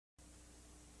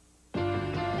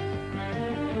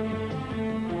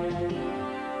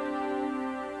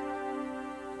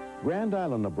Grand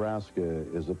Island, Nebraska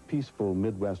is a peaceful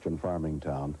Midwestern farming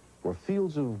town where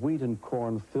fields of wheat and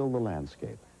corn fill the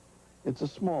landscape. It's a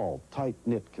small,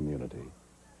 tight-knit community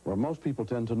where most people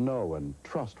tend to know and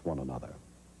trust one another.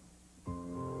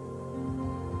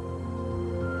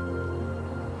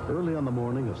 Early on the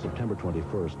morning of September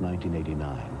 21st,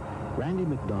 1989, Randy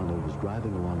McDonald was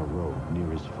driving along a road near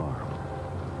his farm.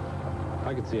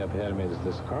 I could see up ahead of me that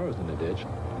this car was in the ditch.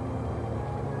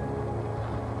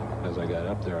 As I got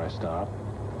up there, I stopped.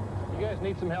 You guys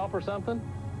need some help or something?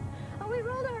 Oh, we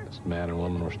rolled her. This man and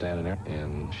woman were standing there,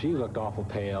 and she looked awful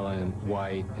pale and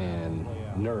white and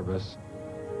nervous.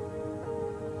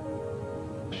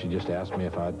 She just asked me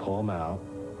if I'd pull them out.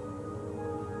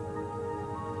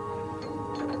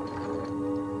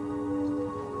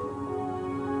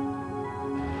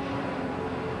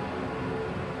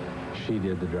 She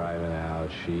did the driving out.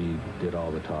 She did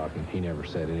all the talking. He never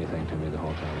said anything to me the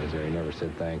whole time he was there. He never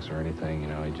said thanks or anything. You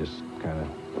know, he just kind of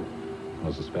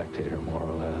was a spectator, more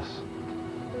or less.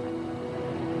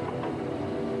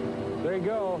 There you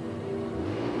go.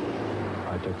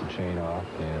 I took the chain off,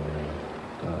 and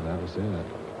that was it.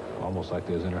 Almost like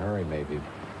they was in a hurry, maybe.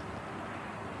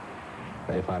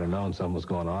 If I'd have known something was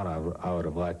going on, I would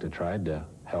have liked to tried to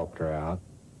help her out.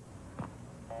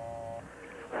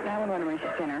 911,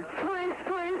 Richard Center. Please,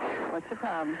 please. What's the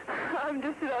problem? I'm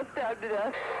just about stabbed to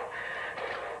death.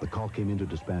 The call came into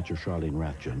dispatcher Charlene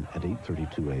Rathjen at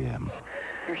 8:32 a.m.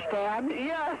 You're stabbed?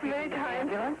 Yes, many times.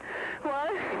 Ambulance?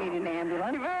 What? You need an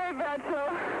ambulance? Very bad,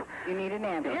 so. You need an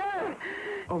ambulance? Yes.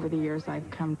 Over the years, I've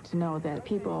come to know that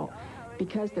people,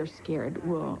 because they're scared,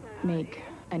 will make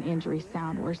an injury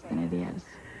sound worse than it is.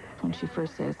 When she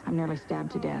first says, I'm nearly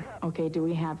stabbed to death. Okay, do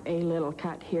we have a little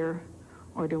cut here,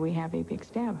 or do we have a big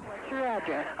stab? What's your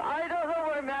address? I don't know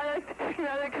where I'm at. In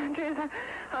other countries.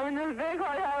 I'm in this big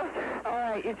white house. All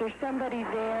right, is there somebody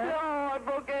there? No, I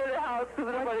broke into the house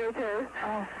because nobody was here.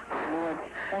 Oh, Lord.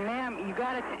 Well, ma'am, you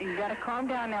gotta calm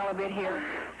down now a bit here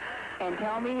and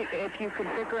tell me if you can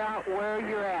figure out where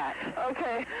you're at.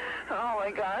 Okay. Oh,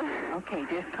 my God. Okay,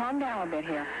 just calm down a bit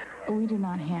here. We do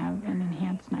not have an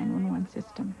enhanced 911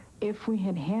 system. If we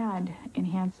had had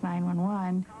enhanced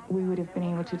 911, we would have been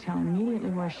able to tell immediately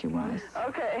where she was.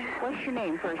 Okay. What's your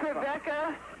name first?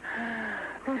 Rebecca.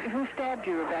 Who stabbed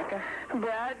you, Rebecca?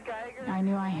 Brad Geiger. I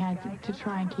knew I had to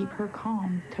try and keep her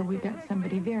calm till we got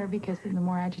somebody there, because the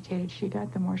more agitated she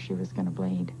got, the more she was going to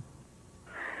bleed.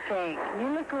 Okay, can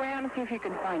you look around and see if you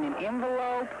can find an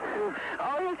envelope?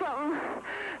 Oh, here's something.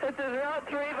 It says Route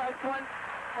 3, Box 1.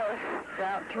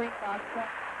 Route 3, Box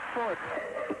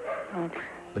 1. Okay.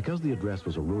 Because the address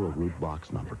was a rural route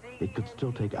box number, it could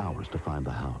still take hours to find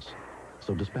the house.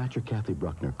 So dispatcher Kathy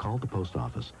Bruckner called the post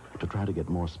office to try to get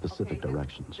more specific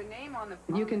directions.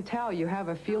 You can tell you have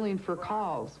a feeling for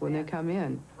calls when they come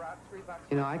in.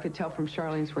 You know, I could tell from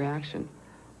Charlene's reaction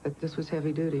that this was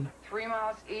heavy duty. 3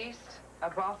 miles east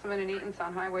of Balsamon and Eaton's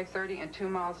on Highway 30 and 2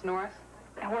 miles north.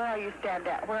 Where are you stabbed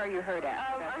at? Where are you hurt at?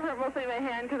 I hurt mostly my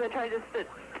hand because I tried to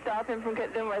stop him from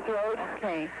getting in my throat.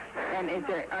 Okay. And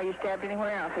are you stabbed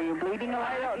anywhere else? Are you bleeding a lot?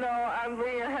 I don't know. I'm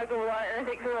bleeding a heck of a lot, and I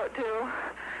think throat too.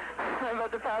 I'm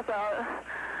about to pass out.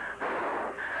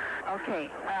 Okay.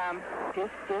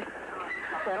 Just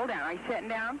settle down. Are you sitting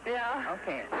down? Yeah.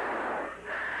 Okay.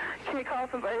 Can you call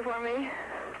somebody for me?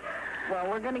 Well,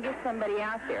 we're going to get somebody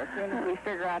out there as soon as we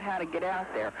figure out how to get out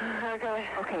there. Okay.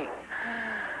 Okay.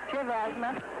 Do you have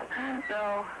asthma?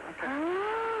 No. Okay.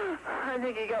 I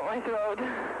think he got my throat.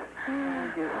 No,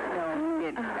 it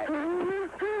didn't.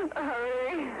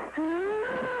 Hurry.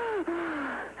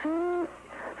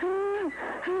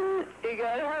 You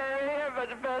gotta hurry. I'm about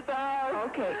to pass out.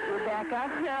 Okay, Rebecca.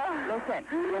 Yeah. Listen,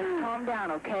 just calm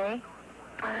down, okay?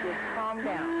 Just calm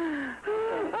down.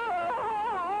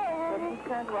 Let me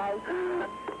turn right.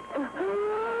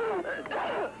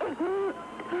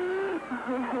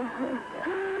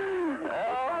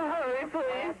 Oh, hurry,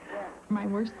 please. My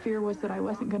worst fear was that I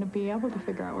wasn't going to be able to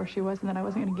figure out where she was and that I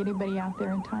wasn't going to get anybody out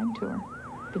there in time to her,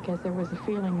 because there was a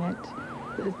feeling that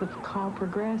as the call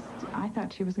progressed, I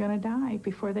thought she was going to die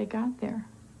before they got there.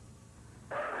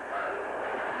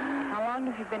 How long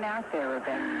have you been out there,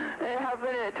 Rebecca? It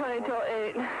happened at 20 till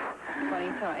 8.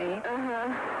 20 till 8? Uh-huh.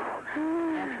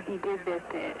 After he did this,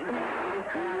 you just got out of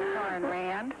the car and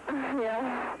ran? Yeah.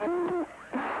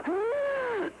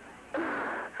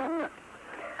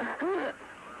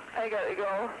 I gotta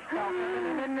go.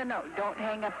 No. Don't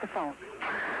hang up the phone.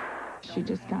 She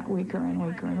just got weaker and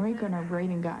weaker and weaker, and her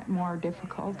breathing got more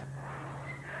difficult.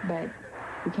 But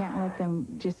you can't let them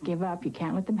just give up. You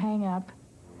can't let them hang up.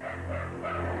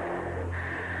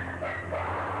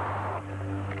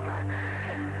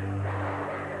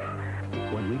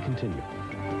 When we continue.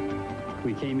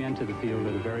 We came into the field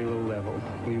at a very low level.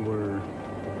 We were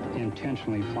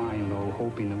intentionally flying low,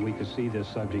 hoping that we could see this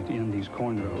subject in these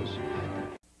corn rows.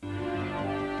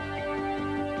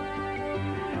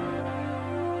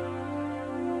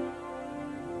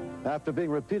 After being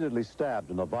repeatedly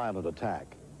stabbed in a violent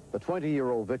attack, the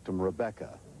 20-year-old victim,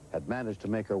 Rebecca, had managed to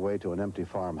make her way to an empty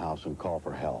farmhouse and call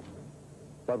for help.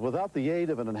 But without the aid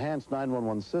of an enhanced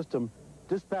 911 system,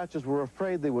 dispatchers were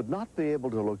afraid they would not be able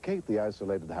to locate the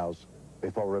isolated house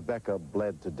before Rebecca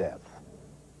bled to death.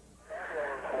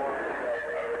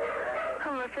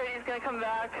 I'm afraid he's going to come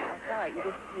back. All right, you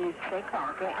just stay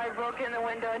calm, okay? I broke in the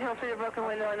window, and he'll see the broken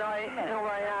window, and I know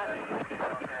where I am.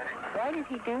 Why did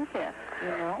he do this, you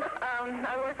know?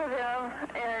 I work with him,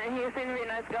 and he seemed to be a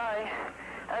nice guy.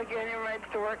 I've given him rides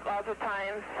to work lots of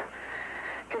times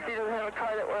because he doesn't have a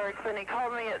car that works. And he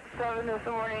called me at 7 this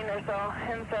morning or so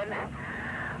and said,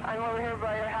 I'm over here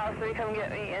by your house, will you come get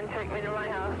me and take me to my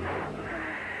house?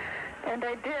 And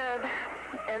I did,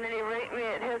 and then he raped me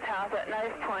at his house at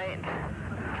knife point.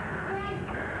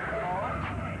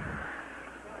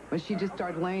 But she just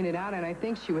started laying it out, and I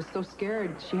think she was so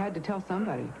scared she had to tell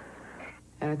somebody.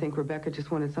 And I think Rebecca just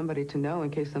wanted somebody to know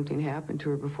in case something happened to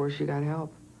her before she got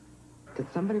help,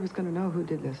 that somebody was going to know who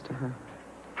did this to her.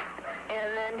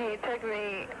 And then he took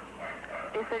me,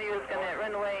 he said he was going to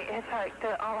run away, hitchhike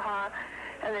to Omaha,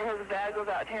 and then his bag was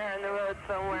out here in the road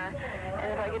somewhere.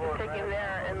 And if I could just take him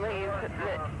there and leave,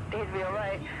 that he'd be all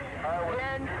right.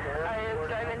 Then I was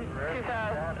driving too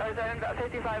fast. I was driving about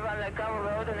 55 on the gravel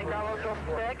road, and the gravel was real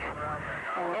thick.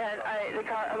 And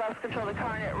I lost control of the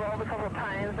car, and it rolled a couple of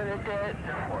times, and it did.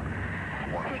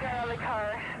 He got out of the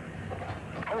car,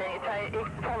 and then he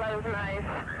pulled out his knife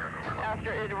after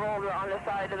it rolled on the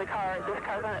side of the car. This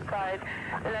car's on its side.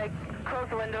 Then I closed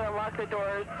the window and locked the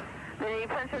doors. Then he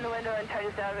punched in the window and tried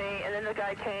to stab me, and then the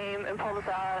guy came and pulled us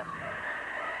out.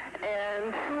 And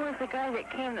who was the guy that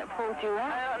came that pulled you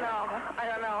out? I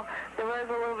don't know. There was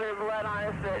a little bit of blood on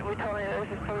us, but we told me it was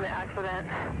just from the accident.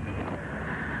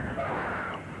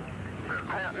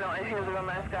 I don't know if he was a real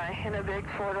nice guy. In a big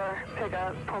four-door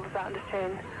pickup, pulled us out in his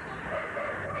chain.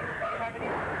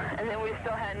 And then we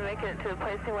still hadn't made it to the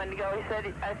place he wanted to go. He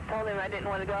said, I told him I didn't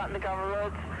want to go out in the gravel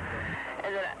roads.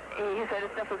 And then he said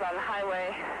his stuff was on the highway.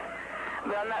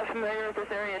 But I'm not familiar with this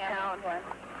area of town. Is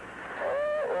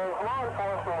law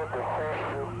enforcement at the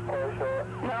same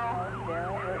No.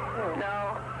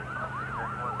 No.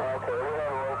 Okay, we have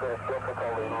a little bit of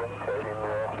difficulty locating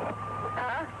this.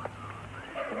 Huh?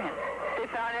 Just a minute. They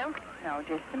found him? No,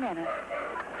 just a minute.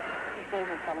 He says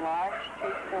it's a large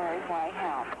two-story white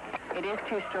house. It is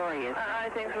two-story, isn't it? I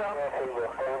think so.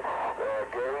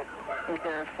 Is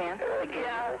there a fence at the gate?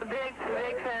 Yeah, the big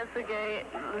fence, the gate,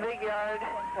 the big yard.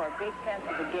 For a big fence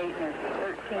at the gate, and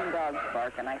there's 13 dogs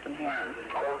barking. I can hear them.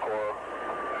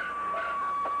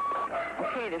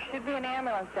 Okay, there should be an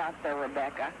ambulance out there,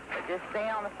 Rebecca. But just stay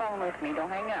on the phone with me. Don't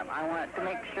hang up. I want to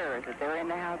make sure that they're in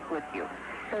the house with you.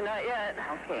 They're not yet.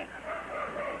 Okay.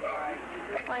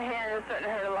 My hand is starting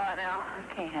to hurt a lot now.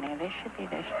 Okay, honey, they should be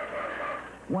there.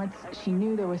 Once she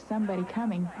knew there was somebody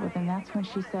coming, well, then that's when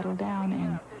she settled down,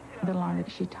 and the longer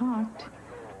she talked,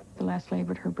 the less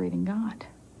labored her breathing got.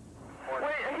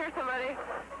 Wait, I hear somebody.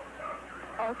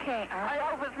 Okay. I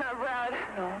hope it's not Brad.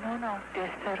 No.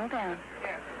 Just settle down.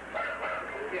 Here.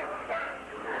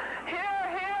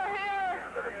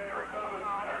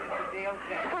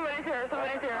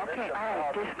 Somebody's here. Okay, all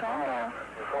right, just calm down.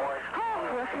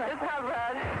 Oh, it's not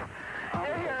Brad.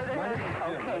 They're here.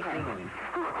 Okay, honey.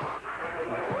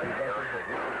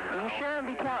 You sure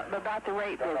be talking about the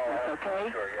rape business,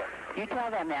 okay? You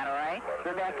tell them that, all right,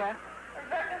 Rebecca?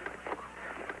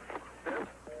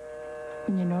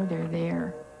 When you know they're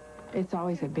there, it's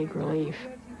always a big relief,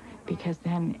 because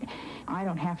then I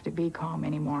don't have to be calm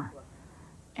anymore.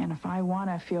 And if I want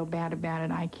to feel bad about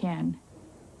it, I can.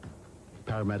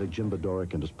 Paramedic Jim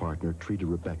Bedoric and his partner treated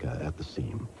Rebecca at the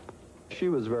scene. She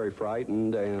was very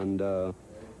frightened, and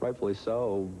rightfully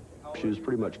so. She was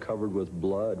pretty much covered with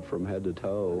blood from head to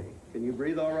toe. Can you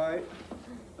breathe all right?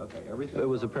 Okay, everything. It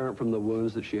was apparent from the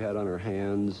wounds that she had on her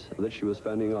hands that she was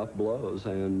fending off blows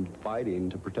and fighting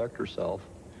to protect herself.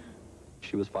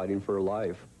 She was fighting for her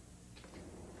life.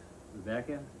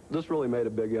 Rebecca? This really made a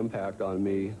big impact on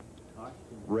me.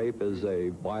 Rape is a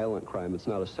violent crime. It's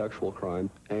not a sexual crime.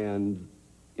 And,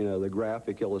 you know, the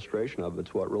graphic illustration of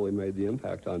it's what really made the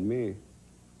impact on me.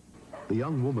 The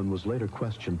young woman was later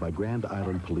questioned by Grand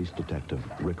Island Police Detective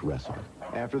Rick Ressel.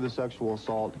 After the sexual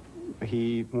assault,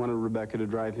 he wanted Rebecca to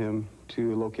drive him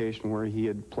to a location where he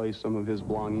had placed some of his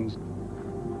belongings.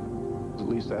 At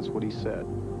least that's what he said.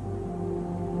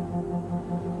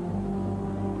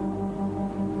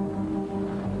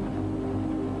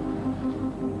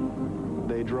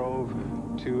 drove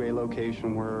to a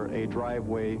location where a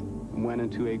driveway went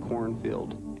into a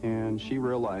cornfield, and she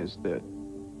realized that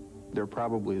there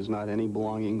probably is not any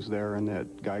belongings there and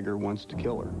that Geiger wants to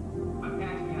kill her.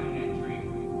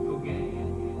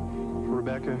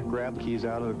 Rebecca grabbed the keys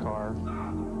out of the car.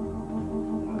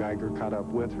 Geiger caught up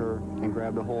with her and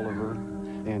grabbed a hold of her,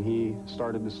 and he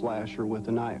started to slash her with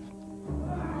a knife.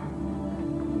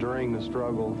 During the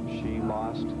struggle, she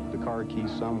lost the car keys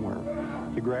somewhere.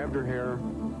 He grabbed her hair,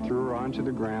 threw her onto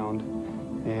the ground,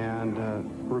 and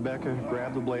Rebecca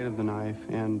grabbed the blade of the knife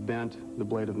and bent the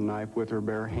blade of the knife with her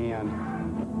bare hand.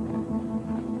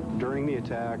 During the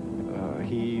attack,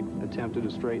 he attempted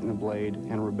to straighten the blade,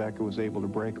 and Rebecca was able to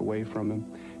break away from him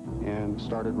and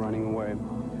started running away.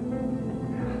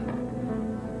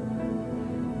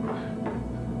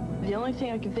 The only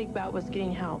thing I could think about was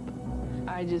getting help.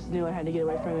 I just knew I had to get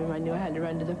away from him. I knew I had to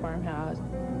run to the farmhouse.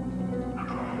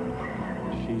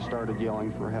 She started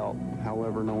yelling for help.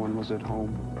 However, no one was at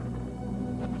home.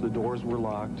 The doors were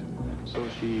locked, so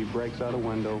she breaks out a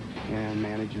window and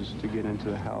manages to get into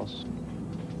the house.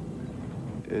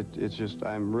 It's just,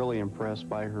 I'm really impressed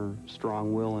by her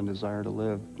strong will and desire to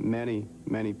live. Many,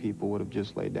 many people would have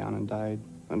just laid down and died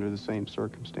under the same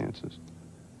circumstances.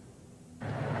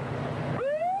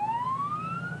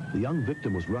 The young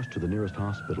victim was rushed to the nearest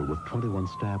hospital with 21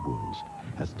 stab wounds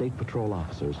as State Patrol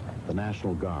officers, the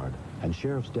National Guard, and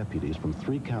sheriff's deputies from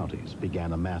 3 counties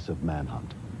began a massive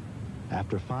manhunt.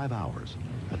 After 5 hours,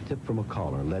 a tip from a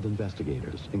caller led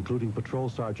investigators, including Patrol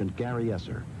Sergeant Gary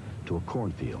Esser, to a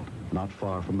cornfield not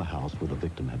far from the house where the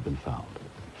victim had been found.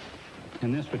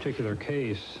 In this particular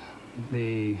case,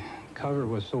 the cover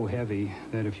was so heavy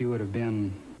that if you would have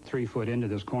been 3 foot into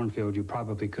this cornfield, you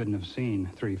probably couldn't have seen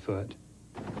 3 foot.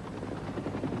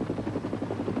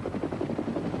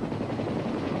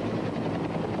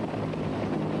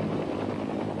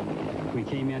 We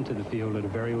came into the field at a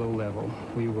very low level.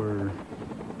 We were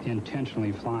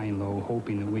intentionally flying low,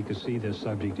 hoping that we could see this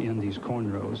subject in these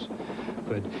corn rows.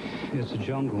 But it's a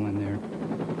jungle in there.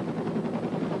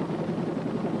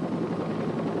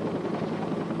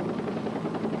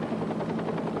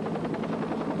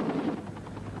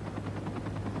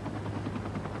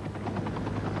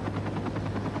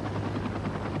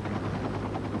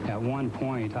 At one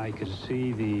point, I could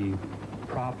see the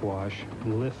prop wash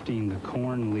lifting the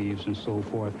corn leaves and so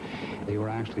forth. They were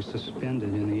actually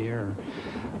suspended in the air.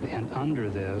 And under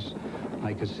this,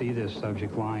 I could see this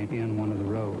subject lying in one of the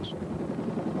rows.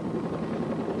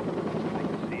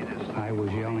 I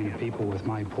was yelling at people with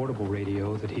my portable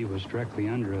radio that he was directly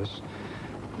under us.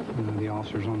 The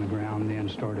officers on the ground then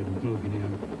started moving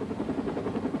in.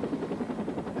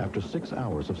 After 6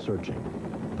 hours of searching,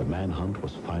 the manhunt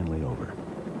was finally over.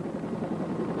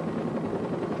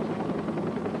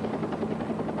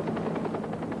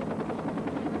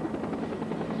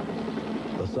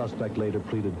 The suspect later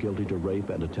pleaded guilty to rape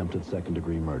and attempted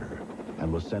second-degree murder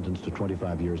and was sentenced to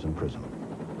 25 years in prison.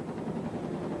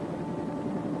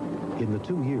 In the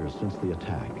 2 years since the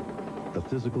attack, the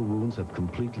physical wounds have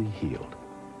completely healed.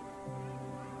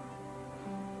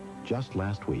 Just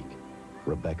last week,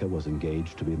 Rebecca was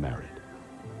engaged to be married.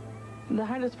 The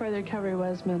hardest part of the recovery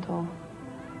was mental.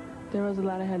 There was a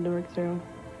lot I had to work through.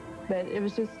 But it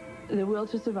was just the will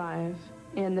to survive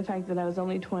and the fact that I was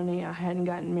only 20, I hadn't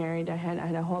gotten married, I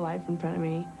had a whole life in front of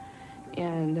me.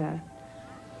 And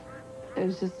it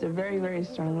was just a very, very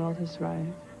strong will to survive.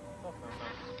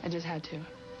 I just had to.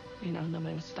 You know,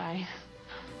 nobody wants to die.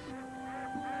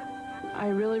 I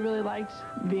really, really liked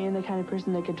being the kind of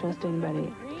person that could trust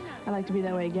anybody. I'd like to be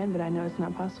that way again, but I know it's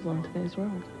not possible in today's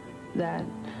world. That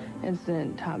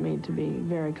incident taught me to be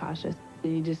very cautious.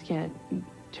 You just can't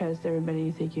trust everybody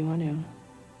you think you want to.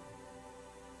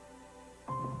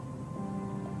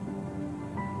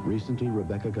 Recently,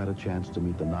 Rebecca got a chance to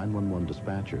meet the 911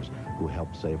 dispatchers who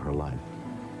helped save her life.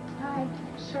 Hi,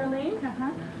 Charlene.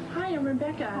 Hi, I'm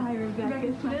Rebecca. Hi,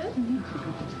 Rebecca Smith.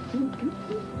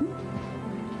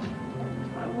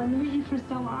 I wanted to meet you for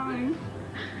so long.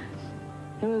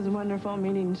 It was wonderful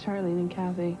meeting Charlene and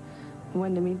Kathy. I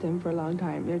wanted to meet them for a long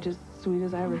time. They're just sweet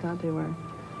as I ever thought they were.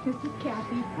 This is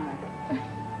Kathy.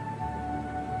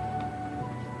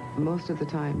 Most of the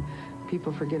time,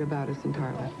 people forget about us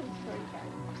entirely.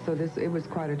 So it was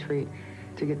quite a treat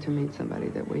to get to meet somebody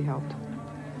that we helped.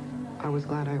 I was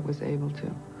glad I was able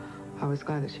to. I was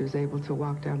glad that she was able to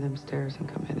walk down them stairs and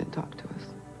come in and talk to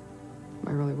us.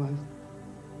 I really was.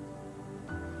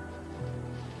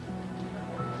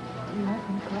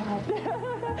 I'm glad.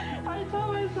 I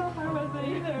told myself I wasn't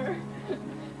either.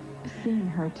 Seeing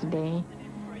her today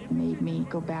made me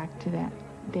go back to that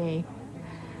day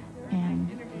and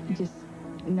just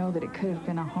know that it could have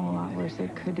been a whole lot worse.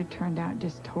 It could have turned out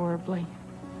just horribly.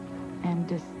 And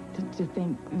just to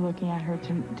think, looking at her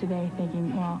today,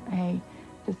 thinking, well, hey,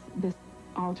 this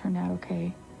all turned out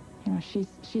okay. You know,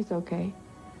 she's okay.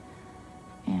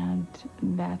 And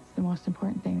that's the most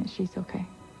important thing, that she's okay.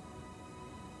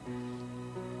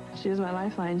 She was my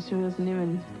lifeline. She wasn't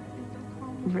even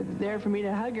there for me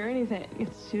to hug or anything.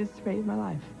 She just saved my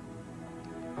life.